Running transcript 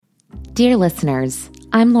Dear listeners,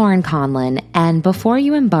 I'm Lauren Conlin, and before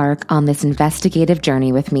you embark on this investigative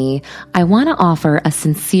journey with me, I want to offer a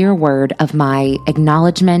sincere word of my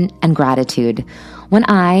acknowledgement and gratitude. When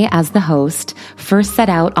I, as the host, first set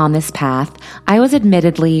out on this path, I was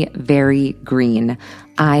admittedly very green.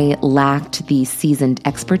 I lacked the seasoned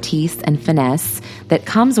expertise and finesse that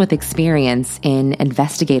comes with experience in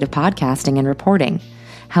investigative podcasting and reporting.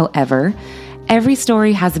 However, every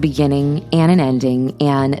story has a beginning and an ending,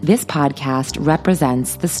 and this podcast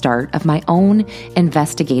represents the start of my own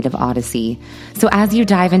investigative odyssey. So as you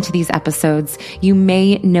dive into these episodes, you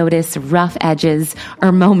may notice rough edges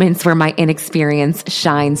or moments where my inexperience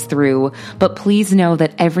shines through, but please know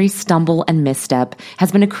that every stumble and misstep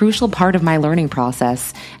has been a crucial part of my learning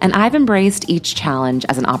process, and I've embraced each challenge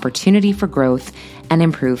as an opportunity for growth and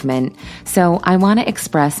improvement. So I want to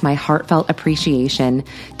express my heartfelt appreciation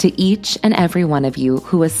to each and every one of you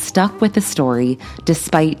who has stuck with the story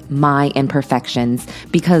despite my imperfections,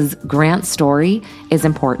 because Grant's story is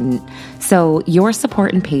important. So your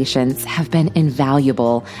support and patience have been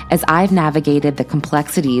invaluable as I've navigated the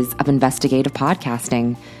complexities of investigative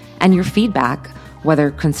podcasting. And your feedback,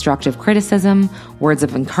 whether constructive criticism, words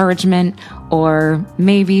of encouragement, or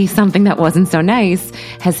maybe something that wasn't so nice,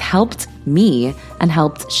 has helped me and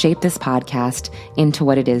helped shape this podcast into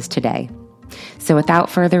what it is today. So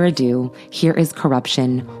without further ado, here is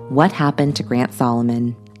Corruption: What Happened to Grant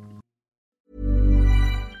Solomon?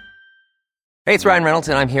 Hey, it's Ryan Reynolds,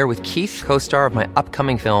 and I'm here with Keith, co-star of my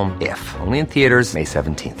upcoming film, If, only in theaters May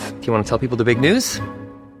 17th. Do you want to tell people the big news?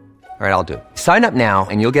 All right, I'll do it. Sign up now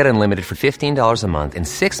and you'll get unlimited for $15 a month and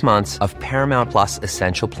 6 months of Paramount Plus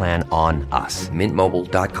Essential Plan on us.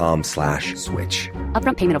 MintMobile.com/switch.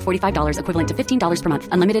 Upfront payment of $45 equivalent to $15 per month.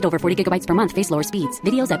 Unlimited over 40 gigabytes per month. Face lower speeds.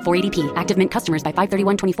 Videos at 480p. Active Mint customers by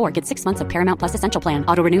 531.24 get 6 months of Paramount Plus Essential Plan.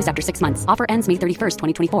 Auto renews after 6 months. Offer ends May 31st,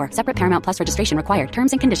 2024. Separate Paramount Plus registration required.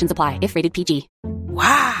 Terms and conditions apply if rated PG.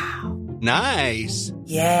 Wow. Nice.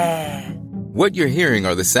 Yeah. What you're hearing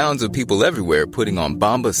are the sounds of people everywhere putting on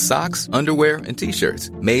Bombas socks, underwear, and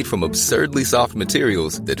T-shirts made from absurdly soft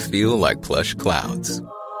materials that feel like plush clouds.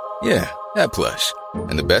 Yeah, that plush.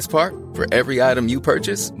 And the best part? For every item you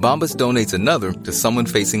purchase, Bombas donates another to someone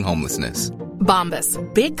facing homelessness. Bombas.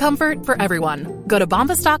 Big comfort for everyone. Go to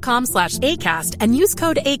bombas.com/ACAST and use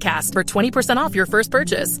code ACAST for 20% off your first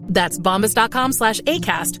purchase. That's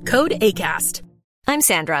bombas.com/ACAST. Code ACAST. I'm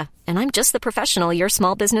Sandra, and I'm just the professional your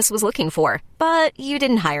small business was looking for. But you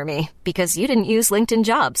didn't hire me because you didn't use LinkedIn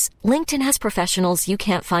Jobs. LinkedIn has professionals you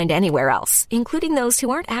can't find anywhere else, including those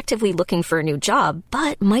who aren't actively looking for a new job,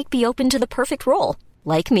 but might be open to the perfect role,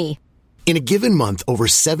 like me. In a given month, over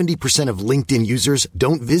 70% of LinkedIn users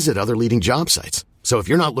don't visit other leading job sites. So if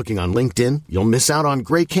you're not looking on LinkedIn, you'll miss out on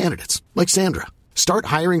great candidates, like Sandra. Start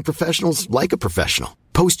hiring professionals like a professional.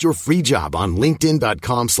 Post your free job on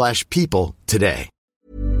linkedin.com/people today.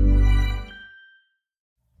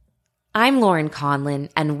 I'm Lauren Conlin,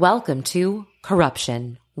 and welcome to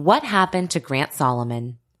Corruption: What Happened to Grant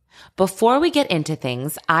Solomon? Before we get into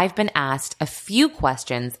things, I've been asked a few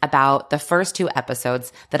questions about the first 2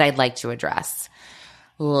 episodes that I'd like to address.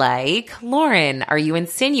 Like, Lauren, are you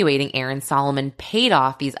insinuating Aaron Solomon paid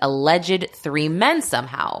off these alleged 3 men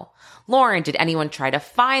somehow? Lauren, did anyone try to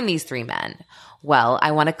find these 3 men? Well,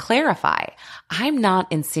 I want to clarify. I'm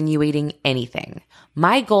not insinuating anything.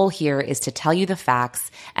 My goal here is to tell you the facts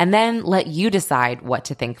and then let you decide what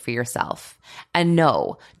to think for yourself. And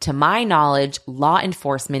no, to my knowledge, law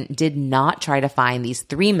enforcement did not try to find these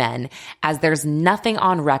 3 men, as there's nothing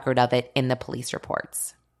on record of it in the police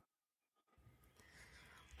reports.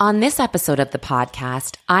 On this episode of the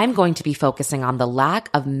podcast, I'm going to be focusing on the lack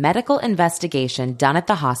of medical investigation done at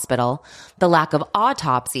the hospital, the lack of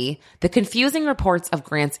autopsy, the confusing reports of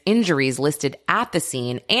Grant's injuries listed at the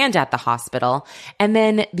scene and at the hospital, and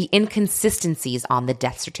then the inconsistencies on the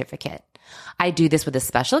death certificate. I do this with a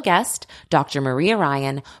special guest, Dr. Maria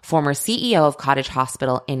Ryan, former CEO of Cottage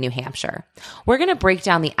Hospital in New Hampshire. We're going to break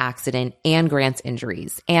down the accident and Grant's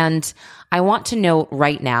injuries. And I want to note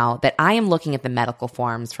right now that I am looking at the medical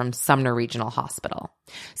forms from Sumner Regional Hospital.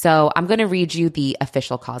 So I'm going to read you the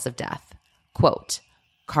official cause of death. Quote,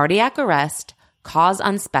 cardiac arrest, cause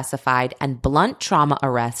unspecified, and blunt trauma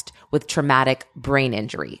arrest with traumatic brain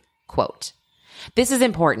injury. Quote. This is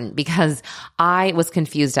important because I was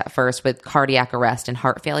confused at first with cardiac arrest and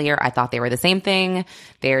heart failure. I thought they were the same thing.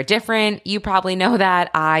 They're different. You probably know that.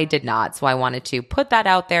 I did not. So I wanted to put that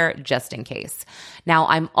out there just in case. Now,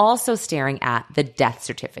 I'm also staring at the death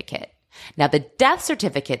certificate. Now, the death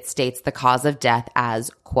certificate states the cause of death as,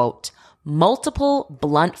 quote, multiple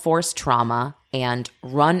blunt force trauma and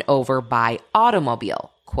run over by automobile,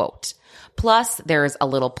 quote. Plus, there's a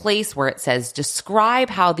little place where it says, describe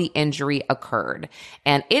how the injury occurred.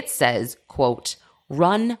 And it says, quote,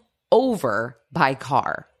 run over by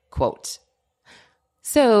car, quote.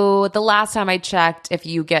 So the last time I checked, if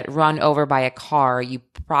you get run over by a car, you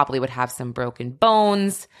probably would have some broken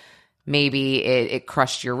bones. Maybe it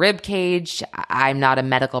crushed your rib cage. I'm not a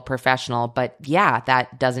medical professional, but yeah,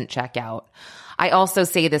 that doesn't check out. I also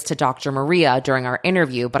say this to Dr. Maria during our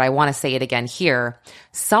interview, but I want to say it again here.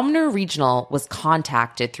 Sumner Regional was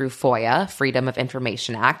contacted through FOIA, Freedom of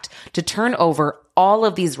Information Act, to turn over all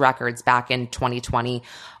of these records back in 2020,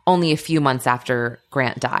 only a few months after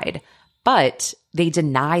Grant died. But they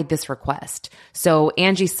denied this request. So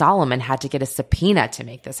Angie Solomon had to get a subpoena to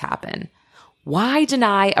make this happen. Why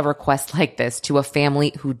deny a request like this to a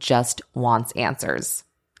family who just wants answers?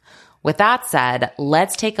 With that said,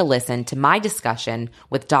 let's take a listen to my discussion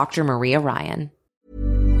with Dr. Maria Ryan.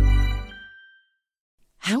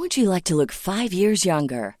 How would you like to look 5 years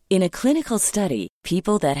younger? In a clinical study,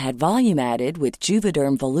 people that had volume added with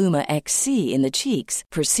Juvederm Voluma XC in the cheeks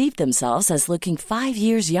perceived themselves as looking 5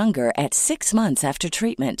 years younger at 6 months after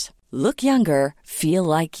treatment. Look younger, feel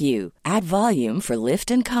like you. Add volume for lift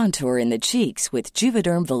and contour in the cheeks with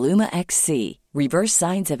Juvederm Voluma XC. Reverse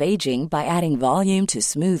signs of aging by adding volume to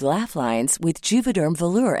smooth laugh lines with Juvederm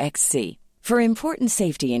Volure XC. For important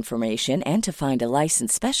safety information and to find a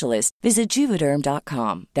licensed specialist, visit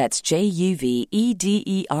Juvederm.com. That's JUVEDERM.com.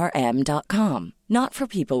 Not for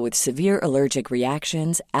people with severe allergic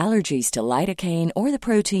reactions, allergies to lidocaine, or the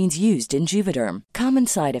proteins used in Juvederm. Common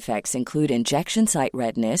side effects include injection site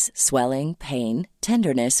redness, swelling, pain,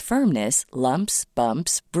 tenderness, firmness, lumps,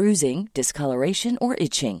 bumps, bruising, discoloration, or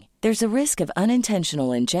itching. There's a risk of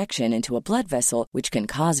unintentional injection into a blood vessel, which can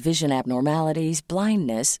cause vision abnormalities,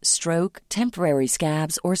 blindness, stroke, temporary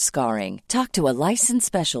scabs, or scarring. Talk to a licensed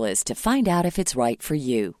specialist to find out if it's right for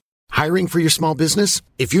you. Hiring for your small business?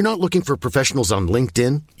 If you're not looking for professionals on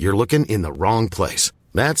LinkedIn, you're looking in the wrong place.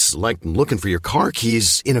 That's like looking for your car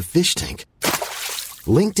keys in a fish tank.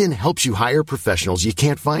 LinkedIn helps you hire professionals you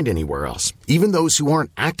can't find anywhere else, even those who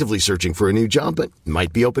aren't actively searching for a new job but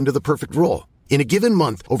might be open to the perfect role. In a given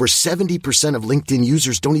month, over 70% of LinkedIn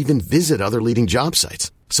users don't even visit other leading job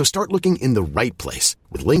sites. So start looking in the right place.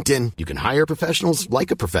 With LinkedIn, you can hire professionals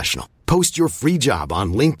like a professional. Post your free job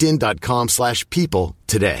on linkedin.com/people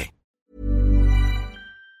today.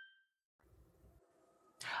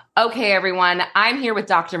 Okay, everyone, I'm here with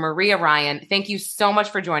Dr. Maria Ryan. Thank you so much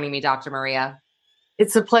for joining me, Dr. Maria.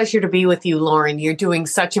 It's a pleasure to be with you, Lauren. You're doing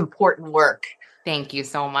such important work. Thank you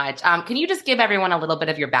so much. Can you just give everyone a little bit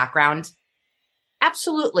of your background?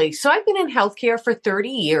 Absolutely. So I've been in healthcare for 30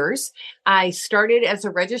 years. I started as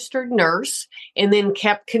a registered nurse and then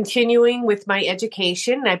kept continuing with my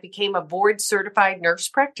education. I became a board certified nurse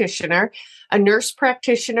practitioner. A nurse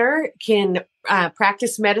practitioner can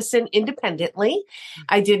practice medicine independently.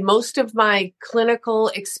 I did most of my clinical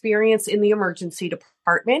experience in the emergency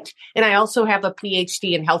department. And I also have a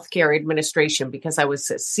PhD in healthcare administration because I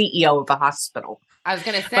was a CEO of a hospital. I was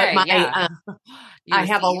going to say, I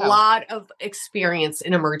have a lot of experience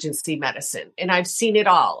in emergency medicine, and I've seen it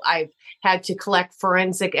all. I've had to collect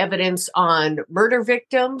forensic evidence on murder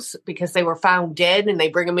victims because they were found dead and they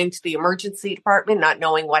bring them into the emergency department not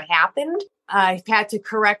knowing what happened. I've had to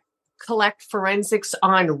collect forensics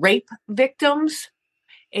on rape victims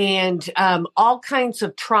and all kinds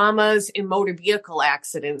of traumas in motor vehicle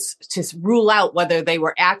accidents to rule out whether they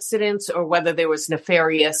were accidents or whether there was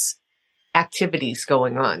nefarious activities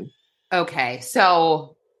going on. Okay,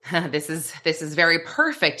 so this is very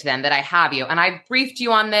perfect then that I have you. And I briefed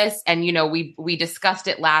you on this, and we discussed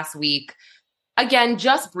it last week. Again,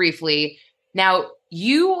 just briefly. Now,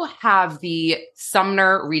 you have the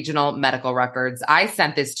Sumner Regional Medical Records. I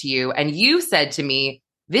sent this to you, and you said to me,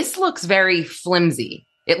 this looks very flimsy.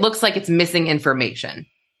 It looks like it's missing information.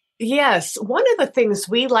 Yes. One of the things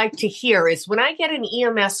we like to hear is when I get an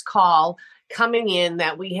EMS call coming in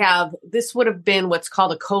that we have, this would have been what's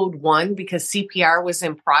called a code 1 because CPR was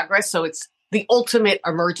in progress. So it's the ultimate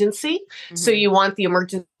emergency. Mm-hmm. So you want the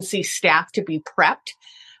emergency staff to be prepped.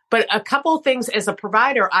 But a couple of things as a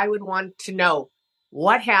provider, I would want to know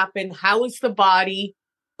what happened. How is the body?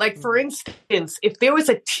 Like, for instance, if there was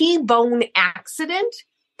a T-bone accident,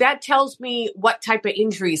 that tells me what type of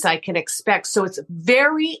injuries I can expect. So it's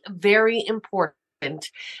very, very important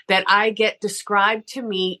that I get described to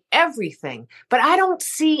me everything, but I don't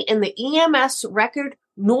see in the EMS record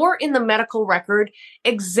nor in the medical record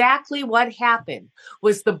exactly what happened.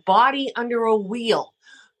 Was the body under a wheel?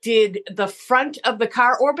 Did the front of the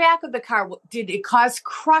car or back of the car, did it cause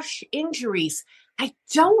crush injuries? I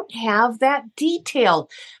don't have that detail,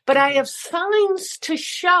 but I have signs to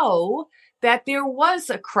show that there was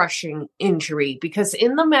a crushing injury, because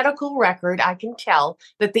in the medical record, I can tell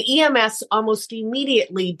that the EMS almost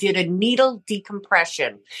immediately did a needle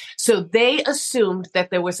decompression. So they assumed that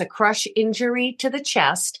there was a crush injury to the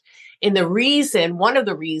chest. And one of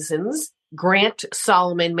the reasons Grant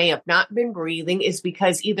Solomon may have not been breathing is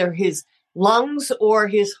because either his lungs or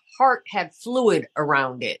his heart had fluid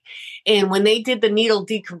around it. And when they did the needle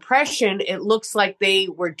decompression, it looks like they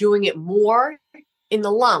were doing it more in the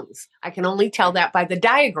lungs. I can only tell that by the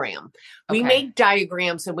diagram. We make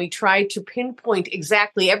diagrams and we try to pinpoint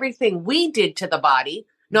exactly everything we did to the body.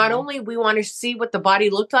 Not only we want to see what the body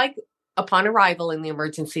looked like upon arrival in the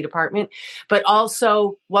emergency department, but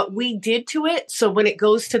also what we did to it. So when it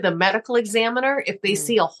goes to the medical examiner, if they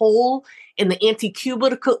see a hole in the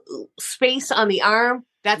antecubital space on the arm,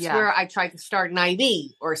 that's where I try to start an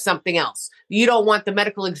IV or something else. You don't want the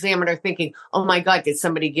medical examiner thinking, oh my God, did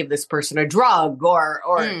somebody give this person a drug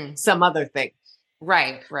or some other thing?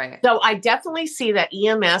 Right. So I definitely see that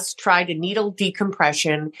EMS tried a needle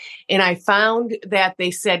decompression, and I found that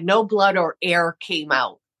they said no blood or air came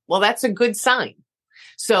out. Well, that's a good sign.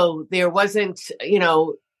 So there wasn't,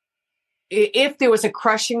 if there was a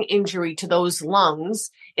crushing injury to those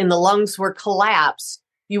lungs and the lungs were collapsed,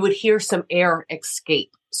 you would hear some air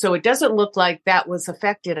escape. So it doesn't look like that was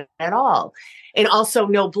affected at all. And also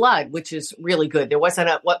no blood, which is really good. There wasn't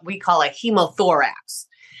what we call a hemothorax.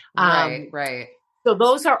 Right. So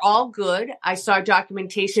those are all good. I saw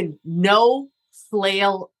documentation, no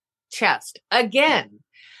flail chest. Again,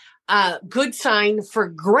 good sign for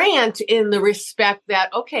Grant in the respect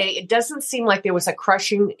that, okay, it doesn't seem like there was a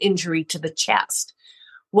crushing injury to the chest.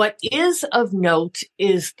 What is of note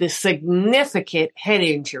is the significant head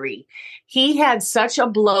injury. He had such a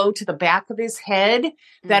blow to the back of his head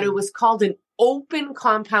that it was called an open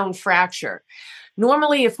compound fracture.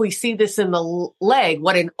 Normally, if we see this in the leg,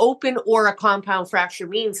 what an open or a compound fracture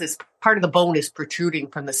means is part of the bone is protruding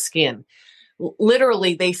from the skin.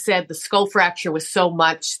 Literally, they said the skull fracture was so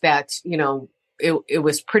much that, it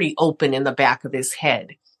was pretty open in the back of his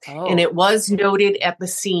head. Oh. And it was noted at the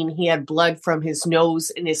scene he had blood from his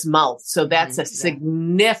nose and his mouth. So that's a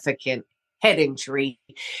significant head injury.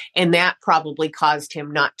 And that probably caused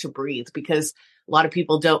him not to breathe, because a lot of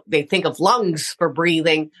people they think of lungs for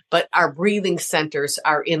breathing, but our breathing centers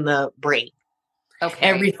are in the brain. Okay.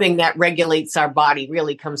 Everything that regulates our body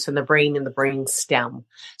really comes from the brain and the brain stem.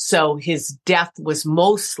 So his death was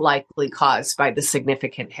most likely caused by the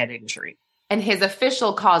significant head injury. And his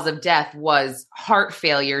official cause of death was heart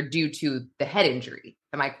failure due to the head injury.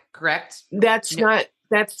 Am I correct? That's not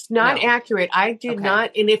accurate. I did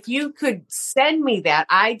not. And if you could send me that,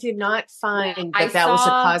 I did not find that was a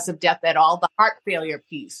cause of death at all. The heart failure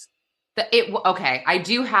piece. I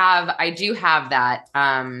do have that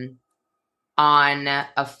on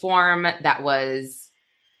a form that was,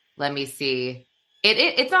 let me see.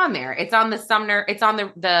 It's on there. It's on the Sumner. It's on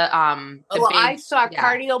I saw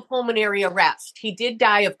cardiopulmonary arrest. He did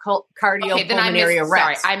die of cardiopulmonary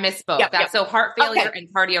arrest. Sorry, I misspoke. Yep. So heart failure and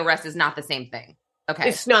cardio arrest is not the same thing. Okay.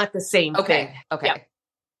 It's not the same thing. Okay. Yep. Okay.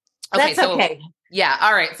 That's okay. Yeah.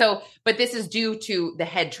 All right. So, but this is due to the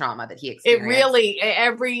head trauma that he experienced. It really,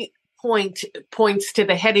 every point points to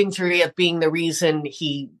the head injury of being the reason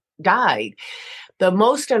he died. The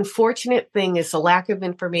most unfortunate thing is the lack of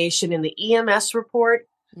information in the EMS report,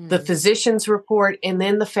 the physician's report, and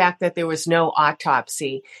then the fact that there was no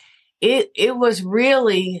autopsy. It was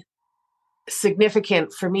really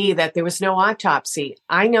significant for me that there was no autopsy.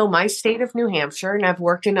 I know my state of New Hampshire, and I've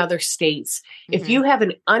worked in other states. If you have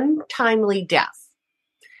an untimely death,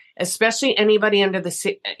 especially anybody under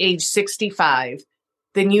the age 65,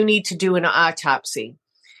 then you need to do an autopsy.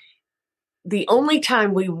 The only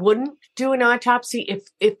time we wouldn't do an autopsy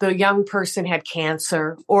if the young person had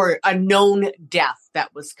cancer or a known death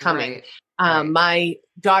that was coming. Right. My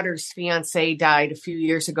daughter's fiance died a few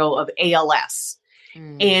years ago of ALS.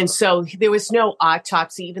 And so there was no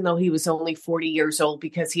autopsy, even though he was only 40 years old,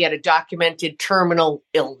 because he had a documented terminal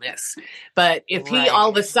illness. But if he all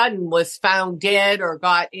of a sudden was found dead or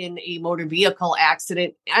got in a motor vehicle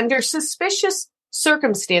accident under suspicious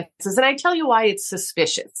circumstances, and I tell you why it's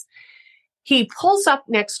suspicious. He pulls up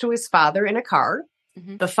next to his father in a car.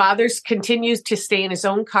 The father continues to stay in his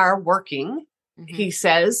own car working, he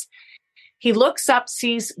says. He looks up,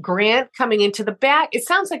 sees Grant coming into the back. It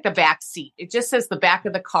sounds like the back seat. It just says the back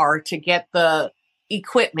of the car to get the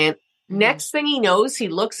equipment. Next thing he knows, he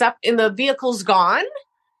looks up and the vehicle's gone.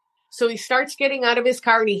 So he starts getting out of his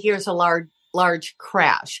car and he hears a large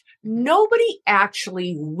crash. Nobody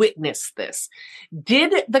actually witnessed this.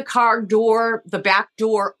 Did the car door, the back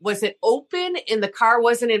door, was it open and the car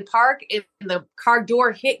wasn't in park and the car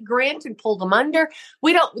door hit Grant and pulled him under?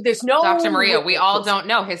 There's no. Dr. Maria, we all don't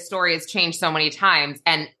know. His story has changed so many times.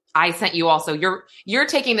 And I sent you also, you're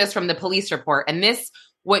taking this from the police report, and this,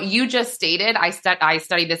 what you just stated, I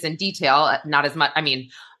studied this in detail, not as much. I mean,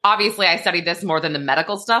 obviously I studied this more than the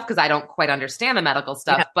medical stuff because I don't quite understand the medical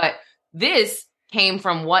stuff, but this came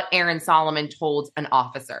from what Aaron Solomon told an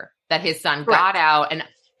officer, that his son got out. And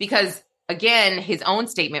because, again, his own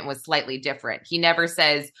statement was slightly different. He never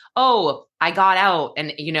says, oh, I got out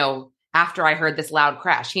and, after I heard this loud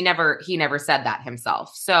crash. He never said that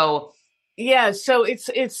himself. So yeah, so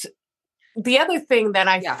it's the other thing that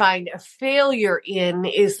I find a failure in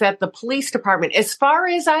is that the police department, as far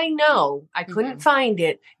as I know, I couldn't find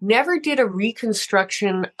it, never did a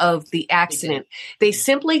reconstruction of the accident. They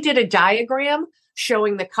simply did a diagram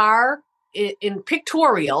showing the car in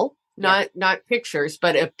pictorial, not pictures,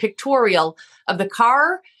 but a pictorial of the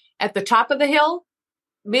car at the top of the hill,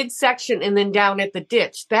 midsection, and then down at the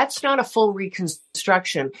ditch. That's not a full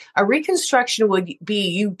reconstruction. A reconstruction would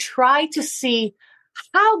be you try to see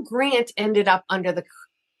how Grant ended up under the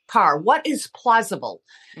car. What is plausible?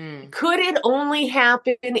 Could it only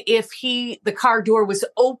happen if the car door was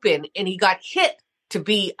open and he got hit to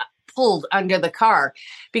be pulled under the car?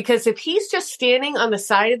 Because if he's just standing on the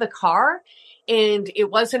side of the car and it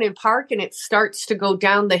wasn't in park and it starts to go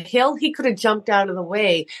down the hill, he could have jumped out of the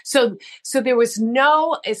way. So there was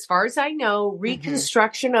no, as far as I know,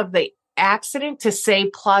 reconstruction of the accident to say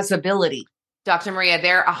plausibility. Dr. Maria,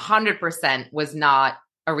 there 100% was not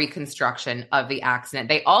a reconstruction of the accident.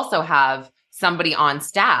 They also have somebody on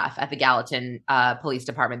staff at the Gallatin Police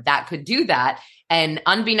Department that could do that. And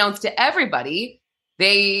unbeknownst to everybody,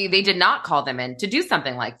 they did not call them in to do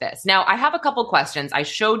something like this. Now, I have a couple questions. I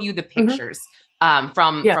showed you the pictures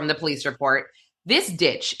from the police report. This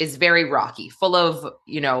ditch is very rocky, full of,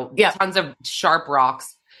 tons of sharp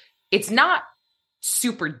rocks. It's not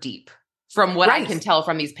super deep. From what I can tell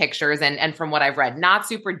from these pictures and from what I've read, not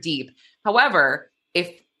super deep. However,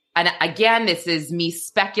 and again, this is me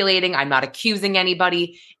speculating, I'm not accusing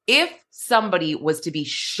anybody. If somebody was to be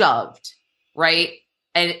shoved, right?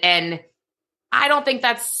 And I don't think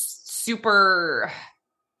that's super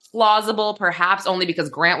plausible, perhaps only because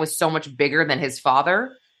Grant was so much bigger than his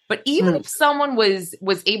father. But even if someone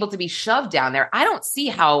was able to be shoved down there, I don't see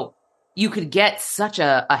how you could get such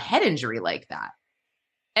a head injury like that.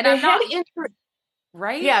 And I'm not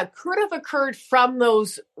right. Yeah, could have occurred from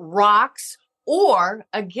those rocks. Or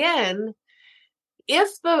again, if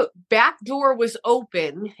the back door was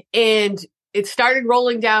open and it started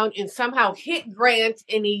rolling down and somehow hit Grant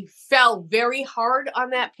and he fell very hard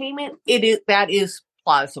on that pavement, that is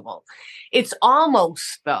plausible. It's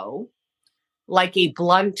almost, though, like a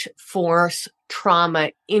blunt force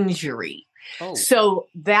trauma injury. Oh. So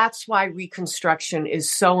that's why reconstruction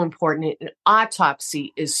is so important. An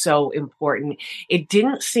autopsy is so important. It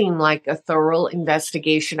didn't seem like a thorough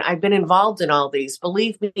investigation. I've been involved in all these.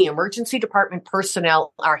 Believe me, emergency department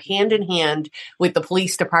personnel are hand in hand with the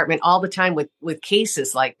police department all the time with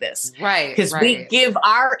cases like this. Right. Because we give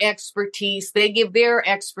our expertise, they give their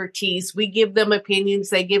expertise, we give them opinions,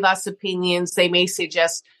 they give us opinions. They may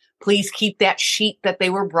suggest, please keep that sheet that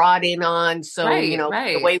they were brought in on. So,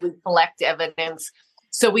 the way we collect evidence.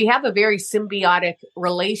 So we have a very symbiotic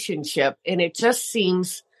relationship. And it just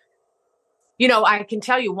seems, I can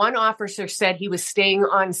tell you one officer said he was staying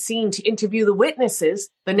on scene to interview the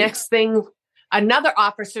witnesses. The next thing, another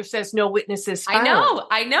officer says no witnesses found.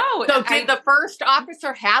 I know. So did the first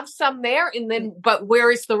officer have some there? And then, but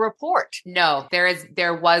where is the report? No, there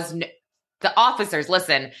was no. The officers,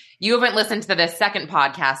 listen, you haven't listened to the second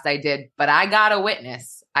podcast I did, but I got a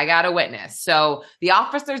witness. So the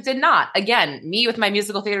officers did not. Again, me with my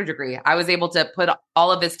musical theater degree, I was able to put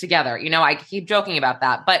all of this together. I keep joking about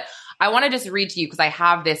that, but I want to just read to you because I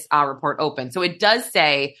have this report open. So it does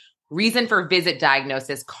say reason for visit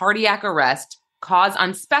diagnosis, cardiac arrest, cause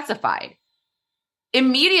unspecified.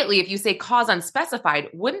 Immediately, if you say cause unspecified,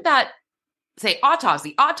 wouldn't that say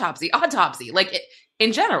autopsy? Like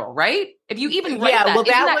in general, right? If you even write that, isn't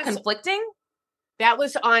that conflicting? That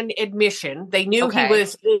was on admission. They knew he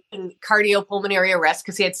was in cardiopulmonary arrest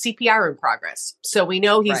because he had CPR in progress. So we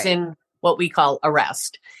know he's in what we call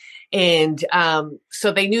arrest. And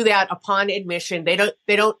so they knew that upon admission. They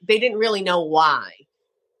didn't really know why.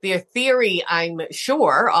 their theory, I'm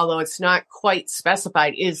sure, although it's not quite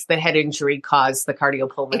specified, is the head injury caused the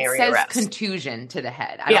cardiopulmonary It says arrest. contusion to the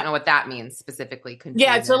head. I don't know what that means specifically. Contusion.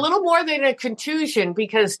 Yeah, it's a little more than a contusion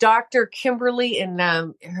because Dr. Kimberly and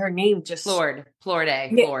her name just Flord,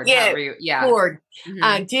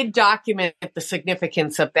 did document the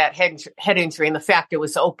significance of that head injury and the fact it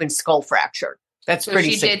was open skull fracture. That's so pretty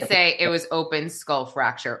she significant. did say it was open skull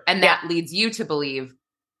fracture, and that leads you to believe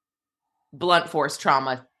blunt force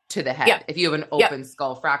trauma to the head if you have an open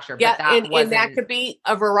skull fracture. But and that could be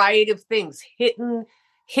a variety of things.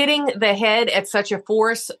 Hitting the head at such a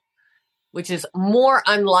force, which is more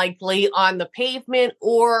unlikely on the pavement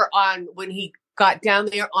or on when he got down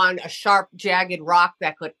there on a sharp, jagged rock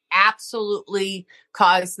that could absolutely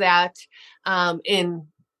cause that. Of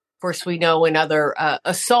course, we know in other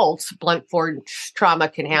assaults, blunt force trauma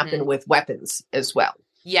can happen with weapons as well.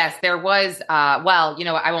 Yes, there was. I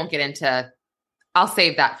won't get into. I'll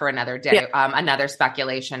save that for another day, another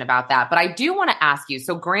speculation about that. But I do want to ask you,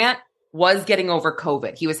 so Grant was getting over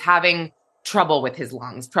COVID. He was having trouble with his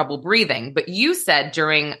lungs, trouble breathing. But you said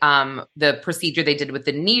during the procedure they did with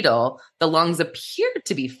the needle, the lungs appeared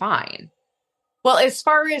to be fine. Well, as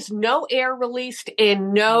far as no air released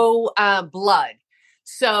and no blood.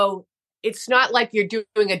 So it's not like you're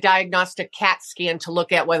doing a diagnostic CAT scan to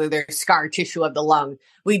look at whether there's scar tissue of the lung.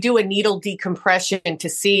 We do a needle decompression to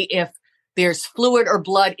see if there's fluid or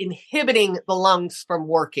blood inhibiting the lungs from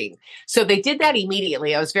working. So they did that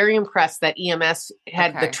immediately. I was very impressed that EMS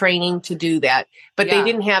had the training to do that, but they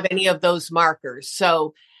didn't have any of those markers.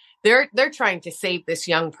 So they're trying to save this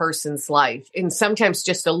young person's life. And sometimes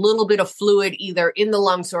just a little bit of fluid either in the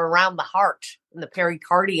lungs or around the heart, in the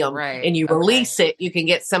pericardium, and you release it, you can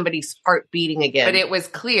get somebody's heart beating again. But it was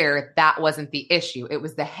clear that wasn't the issue. It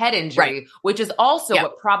was the head injury, which is also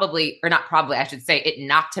what it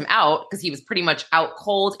knocked him out because he was pretty much out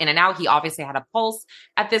cold in and out. He obviously had a pulse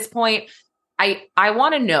at this point. I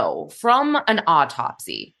want to know from an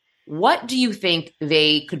autopsy, what do you think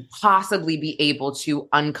they could possibly be able to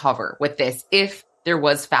uncover with this if there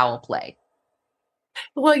was foul play?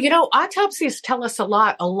 Well, autopsies tell us a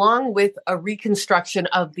lot, along with a reconstruction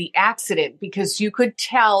of the accident, because you could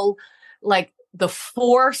tell, like, the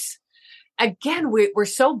force. Again, we're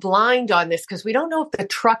so blind on this because we don't know if the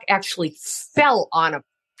truck actually fell on a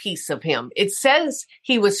piece of him. It says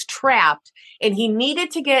he was trapped and he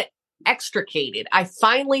needed to get extricated. I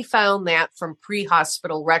finally found that from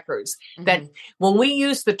pre-hospital records that when we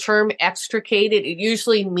use the term extricated, it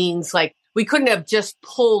usually means like we couldn't have just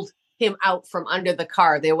pulled him out from under the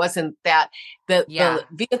car. There wasn't that the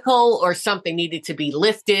vehicle or something needed to be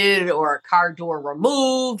lifted or a car door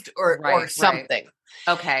removed or something.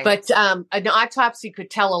 Okay. But an autopsy could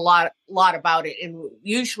tell a lot about it. And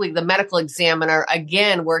usually the medical examiner,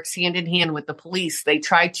 again, works hand in hand with the police. They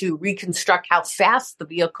try to reconstruct how fast the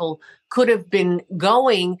vehicle could have been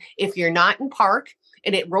going if you're not in park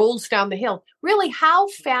and it rolls down the hill. Really, how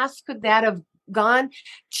fast could that have gone?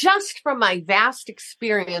 Just from my vast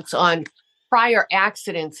experience on prior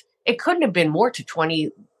accidents, it couldn't have been more to 20,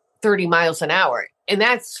 30 miles an hour. And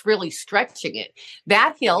that's really stretching it.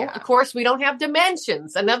 That hill, of course, we don't have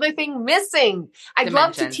dimensions. Another thing missing. I'd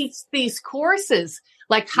love to teach these courses.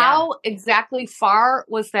 Like how exactly far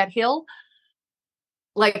was that hill?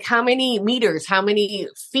 Like how many meters, how many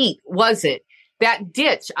feet was it? That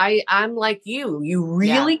ditch, I'm like you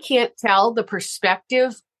really can't tell the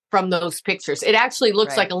perspective from those pictures. It actually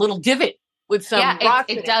looks like a little divot with some rocks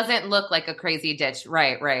in it. It doesn't look like a crazy ditch.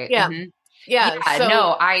 Right. Yeah. Mm-hmm. Yeah. So,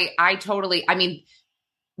 no, I totally, I mean,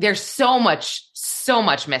 there's so much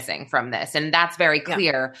missing from this, and that's very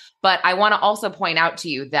clear. But I want to also point out to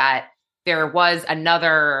you that there was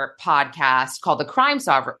another podcast called the Crime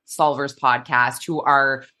Solvers Podcast, who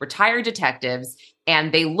are retired detectives,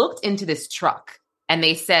 and they looked into this truck and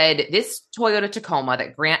they said this Toyota Tacoma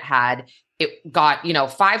that Grant had, it got,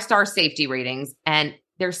 5-star safety ratings, and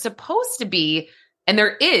there's supposed to be, and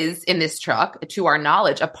there is in this truck, to our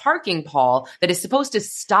knowledge, a parking pawl that is supposed to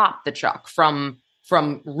stop the truck from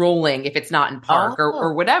rolling if it's not in park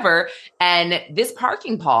or whatever. And this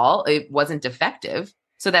parking pawl, it wasn't defective.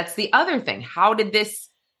 So that's the other thing. How did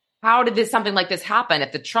something like this happen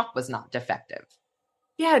if the truck was not defective?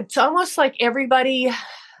 Yeah, it's almost like everybody,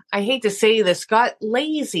 I hate to say this, got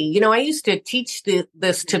lazy. I used to teach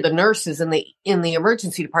this to the nurses in the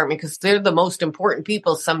emergency department because they're the most important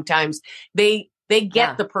people sometimes. They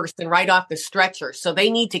get the person right off the stretcher. So they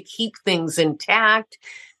need to keep things intact.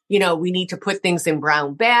 We need to put things in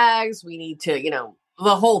brown bags. We need to,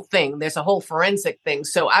 the whole thing. There's a whole forensic thing.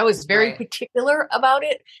 So I was very particular about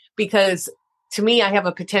it because to me, I have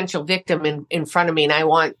a potential victim in front of me and I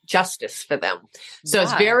want justice for them. So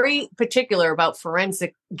it's very particular about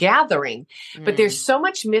forensic gathering, but there's so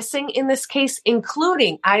much missing in this case,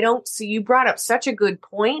 including, I don't see, you brought up such a good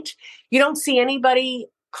point. You don't see anybody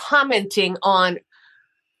commenting on,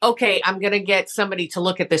 okay, I'm going to get somebody to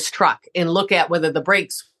look at this truck and look at whether the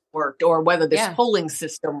brakes worked or whether this pulling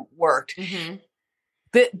system worked.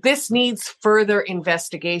 This needs further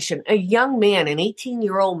investigation. A young man, an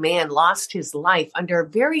 18-year-old man, lost his life under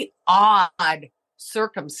very odd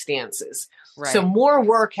circumstances. Right. So more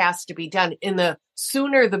work has to be done. And the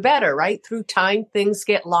sooner the better, right? Through time, things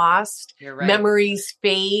get lost. You're right. Memories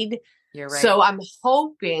fade. You're right. So I'm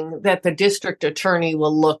hoping that the district attorney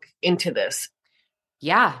will look into this.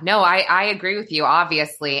 Yeah, no, I agree with you,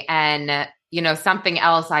 obviously. And something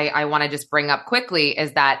else I want to just bring up quickly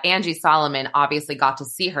is that Angie Solomon obviously got to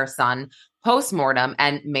see her son post-mortem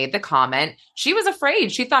and made the comment. She was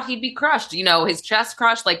afraid. She thought he'd be crushed, his chest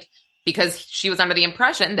crushed, because she was under the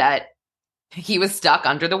impression that he was stuck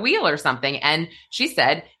under the wheel or something. And she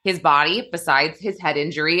said his body, besides his head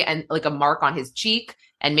injury and like a mark on his cheek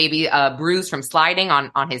and maybe a bruise from sliding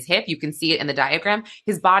on his hip, you can see it in the diagram,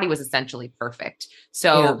 his body was essentially perfect.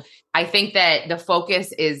 So I think that the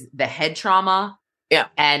focus is the head trauma. Yeah.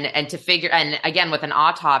 And to figure, and again, with an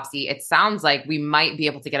autopsy, it sounds like we might be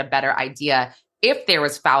able to get a better idea if there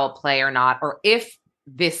was foul play or not, or if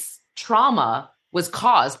this trauma was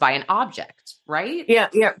caused by an object, right? Yeah,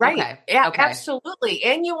 right. Okay. Yeah, okay. Absolutely.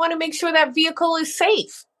 And you want to make sure that vehicle is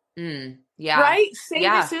safe. Yeah. Right? Say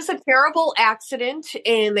this is a terrible accident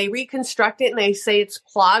and they reconstruct it and they say it's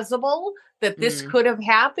plausible that this could have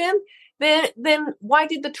happened. Then why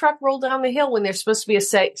did the truck roll down the hill when there's supposed to be a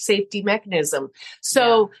safety mechanism?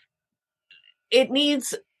 So it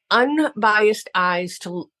needs unbiased eyes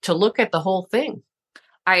to look at the whole thing.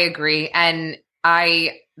 I agree. And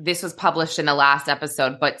this was published in the last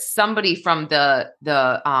episode, but somebody from the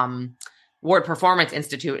Ward Performance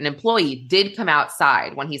Institute, an employee, did come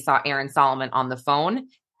outside when he saw Aaron Solomon on the phone.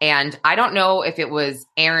 And I don't know if it was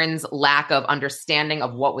Aaron's lack of understanding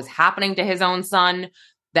of what was happening to his own son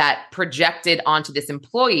that projected onto this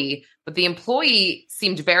employee, but the employee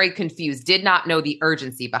seemed very confused, did not know the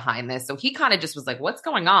urgency behind this. So he kind of just was like, what's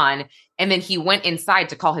going on? And then he went inside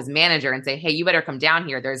to call his manager and say, hey, you better come down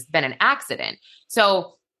here. There's been an accident.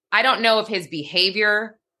 So I don't know if his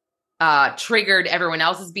behavior triggered everyone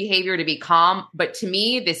else's behavior to be calm. But to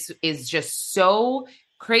me, this is just so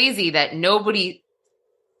crazy that nobody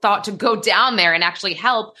thought to go down there and actually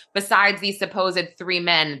help besides these supposed 3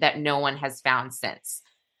 men that no one has found since.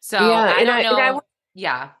 So I don't know.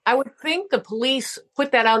 I would think the police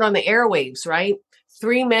put that out on the airwaves, right?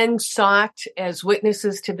 3 men sought as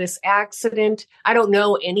witnesses to this accident. I don't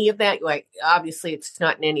know any of that. Like, obviously, it's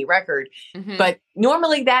not in any record, but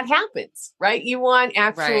normally that happens, right? You want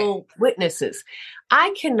actual witnesses.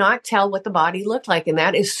 I cannot tell what the body looked like, and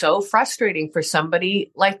that is so frustrating for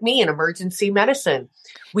somebody like me in emergency medicine.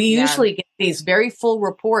 We usually get these very full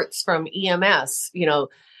reports from EMS.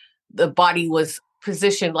 The body was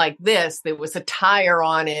positioned like this, there was a tire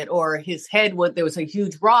on it, or his head there was a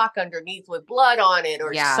huge rock underneath with blood on it,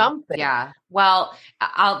 or something. Yeah. Well,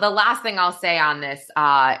 the last thing I'll say on this,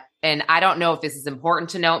 and I don't know if this is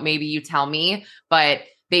important to note, maybe you tell me, but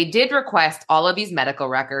they did request all of these medical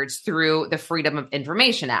records through the Freedom of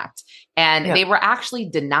Information Act. And they were actually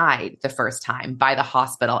denied the first time by the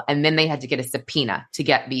hospital. And then they had to get a subpoena to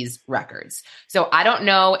get these records. So I don't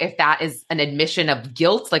know if that is an admission of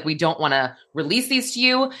guilt, like we don't want to release these to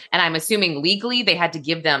you. And I'm assuming legally they had to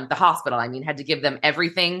give them, the hospital, had to give them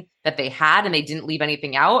everything that they had and they didn't leave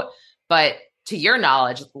anything out. But to your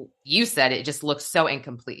knowledge, you said it just looks so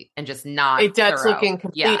incomplete and just not. It does thorough. Look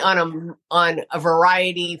incomplete on a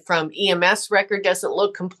variety. From EMS record doesn't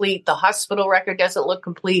look complete. The hospital record doesn't look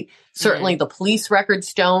complete. Certainly the police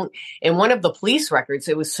records don't. And one of the police records,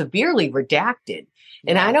 it was severely redacted.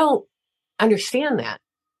 And I don't understand that.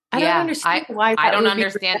 I don't understand why. I don't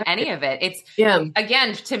understand any of it. It's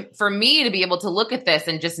again, for me to be able to look at this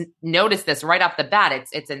and just notice this right off the bat,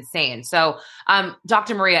 it's insane. So,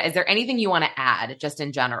 Dr. Maria, is there anything you want to add just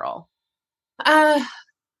in general?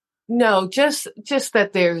 No, just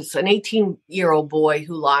that there's an 18-year-old boy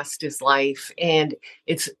who lost his life, and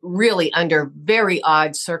it's really under very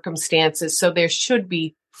odd circumstances. So there should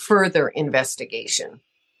be further investigation.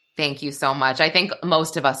 Thank you so much. I think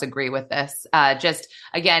most of us agree with this. Just,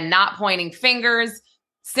 again, not pointing fingers,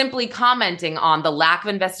 simply commenting on the lack of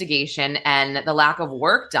investigation and the lack of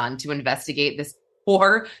work done to investigate this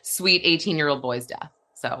poor, sweet 18-year-old boy's death.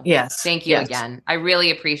 So thank you again. I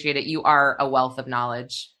really appreciate it. You are a wealth of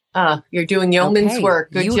knowledge. You're doing yeoman's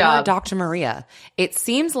work. Good you job. Heard Dr. Maria. It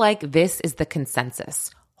seems like this is the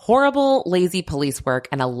consensus. Horrible, lazy police work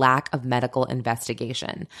and a lack of medical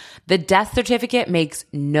investigation. The death certificate makes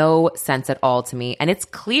no sense at all to me, and it's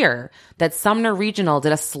clear that Sumner Regional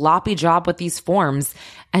did a sloppy job with these forms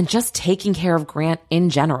and just taking care of Grant in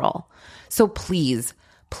general. So please,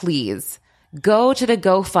 please, go to the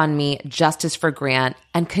GoFundMe Justice for Grant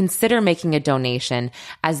and consider making a donation,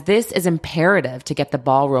 as this is imperative to get the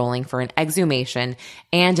ball rolling for an exhumation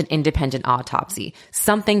and an independent autopsy,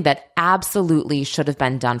 something that absolutely should have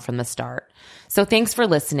been done from the start. So thanks for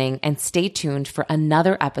listening, and stay tuned for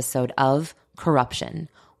another episode of Corruption: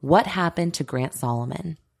 What Happened to Grant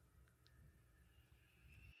Solomon?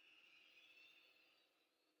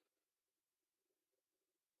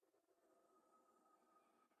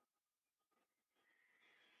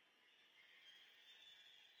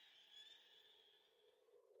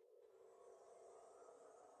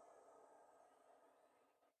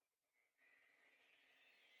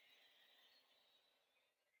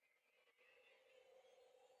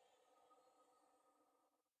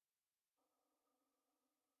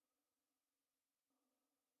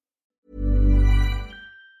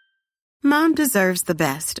 Mom deserves the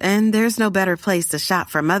best, and there's no better place to shop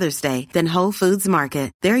for Mother's Day than Whole Foods Market.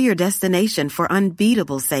 They're your destination for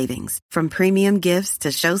unbeatable savings, from premium gifts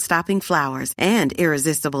to show-stopping flowers and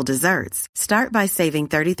irresistible desserts. Start by saving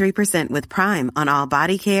 33% with Prime on all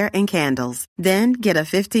body care and candles. Then get a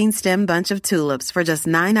 15-stem bunch of tulips for just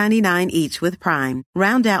 $9.99 each with Prime.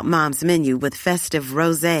 Round out Mom's menu with festive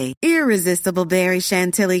rosé, irresistible berry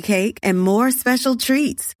chantilly cake, and more special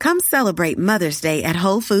treats. Come celebrate Mother's Day at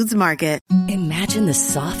Whole Foods Market. Imagine the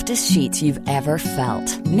softest sheets you've ever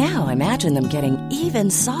felt. Now imagine them getting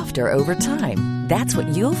even softer over time. That's what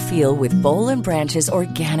you'll feel with Boll & Branch's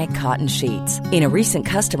organic cotton sheets. In a recent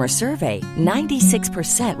customer survey,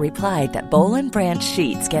 96% replied that Boll & Branch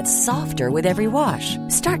sheets get softer with every wash.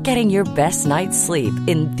 Start getting your best night's sleep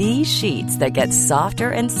in these sheets that get softer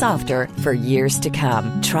and softer for years to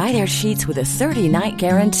come. Try their sheets with a 30-night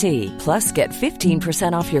guarantee. Plus, get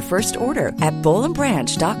 15% off your first order at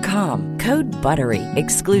bollandbranch.com. Code BUTTERY.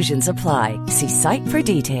 Exclusions apply. See site for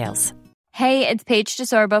details. Hey, it's Paige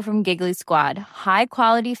DeSorbo from Giggly Squad. High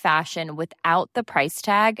quality fashion without the price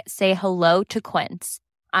tag. Say hello to Quince.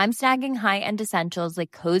 I'm snagging high-end essentials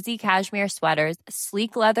like cozy cashmere sweaters,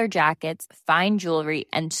 sleek leather jackets, fine jewelry,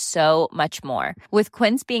 and so much more. With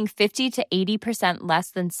Quince being 50 to 80%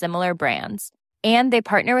 less than similar brands. And they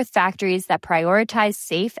partner with factories that prioritize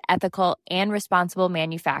safe, ethical, and responsible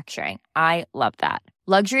manufacturing. I love that.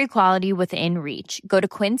 Luxury quality within reach. Go to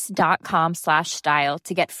quince.com/style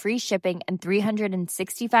to get free shipping and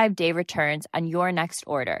 365-day returns on your next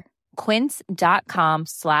order.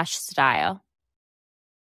 Quince.com/style.